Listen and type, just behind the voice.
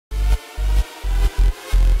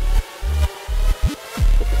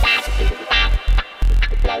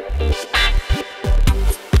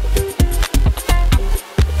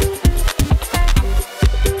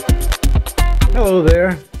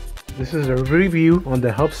review on the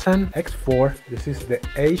Hubsan X4. This is the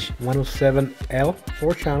H107L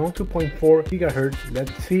 4-channel 2.4 GHz.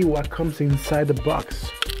 Let's see what comes inside the box.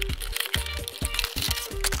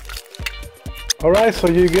 Alright, so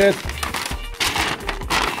you get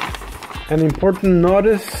an important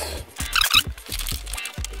notice.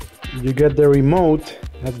 You get the remote.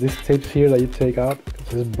 Have these tapes here that you take out.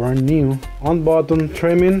 This is brand new. On button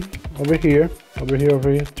trimming over here,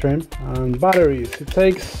 trim, and batteries. It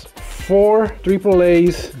takes 4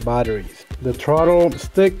 AAA's batteries. The throttle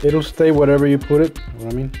stick, it'll stay whatever you put it. You know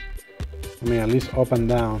what I mean, at least up and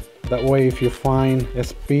down. That way, if you find a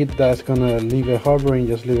speed that's gonna leave it hovering,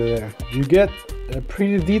 just leave it there. You get a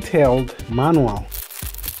pretty detailed manual.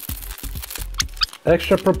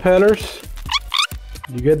 Extra propellers.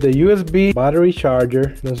 You get the USB battery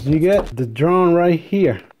charger. Plus you get the drone right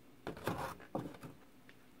here.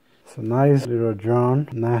 It's a nice little drone,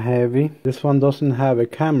 not heavy. This one doesn't have a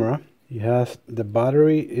camera. It has, the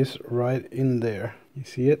battery is right in there. You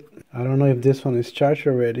see it? I don't know if this one is charged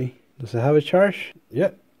already. Does it have a charge?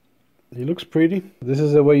 Yep. It looks pretty. This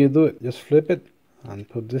is the way you do it. Just flip it and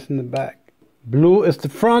put this in the back. Blue is the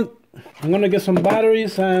front. I'm gonna get some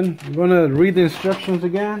batteries and I'm gonna read the instructions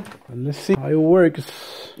again. And let's see how it works.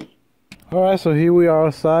 Alright, so here we are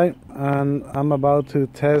outside and I'm about to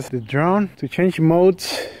test the drone. To change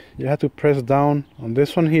modes, you have to press down on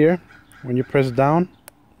this one here. When you press down,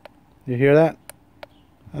 you hear that?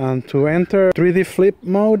 And to enter 3D flip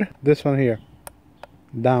mode, this one here,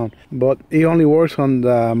 down. But it only works on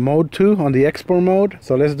the mode 2, on the export mode.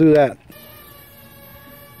 So let's do that.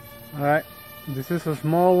 Alright, this is a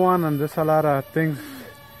small one and there's a lot of things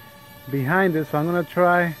behind it. So I'm gonna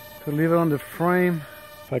try to leave it on the frame.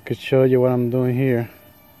 If I could show you what I'm doing here.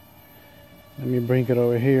 Let me bring it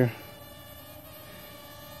over here.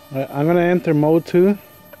 I'm gonna enter mode 2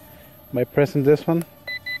 by pressing this one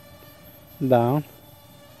down.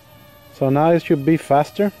 So now it should be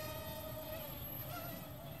faster.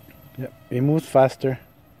 Yep, it moves faster.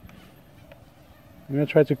 I'm gonna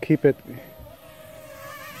try to keep it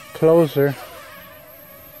closer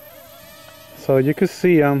so you can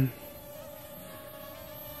see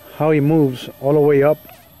how it moves all the way up.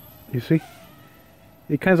 You see?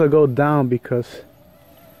 It kind of goes down because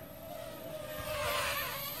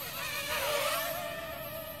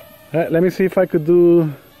alright, let me see if I could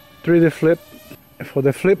do 3D flip. For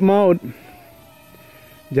the flip mode,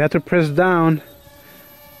 you have to press down,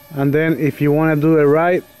 and then if you want to do it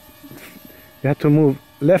right, you have to move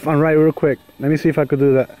left and right real quick. Let me see if I could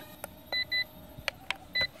do that.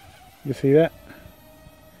 You see that?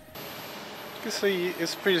 You can see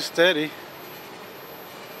it's pretty steady.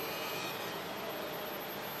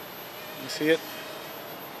 You see it?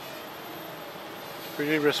 It's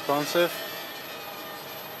pretty responsive.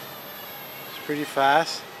 It's pretty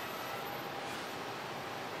fast.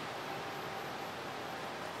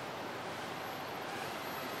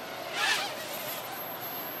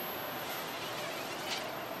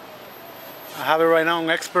 I have it right now in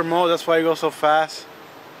expert mode, that's why it goes so fast.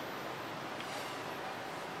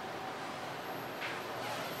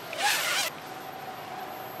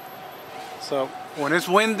 So when it's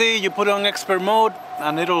windy, you put it on expert mode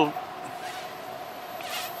and it'll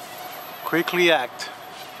quickly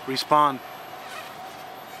respond.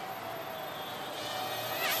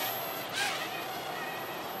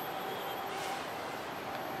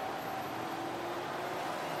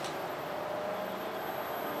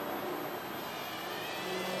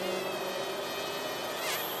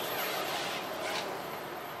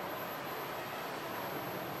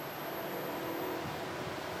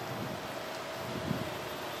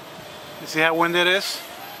 You see how windy it is?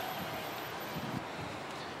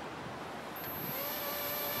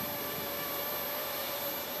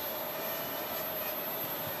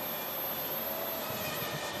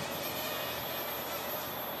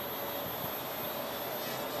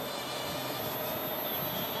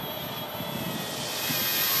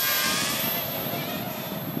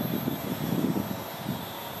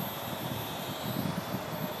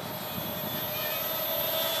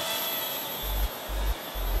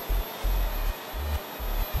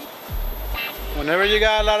 Whenever you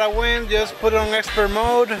got a lot of wind, just put it on expert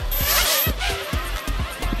mode,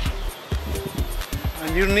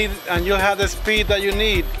 and you'll have the speed that you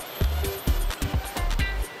need.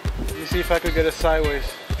 Let me see if I could get it sideways.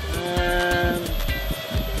 And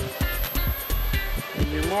when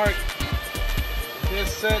you mark, get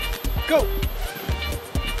set, go.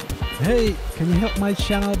 Hey, can you help my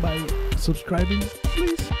channel by subscribing,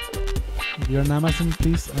 please? If you're on Amazon,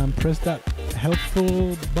 please press that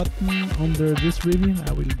helpful button under this review.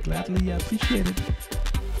 I will gladly appreciate it.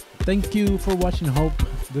 Thank you for watching. Hope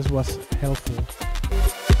this was helpful.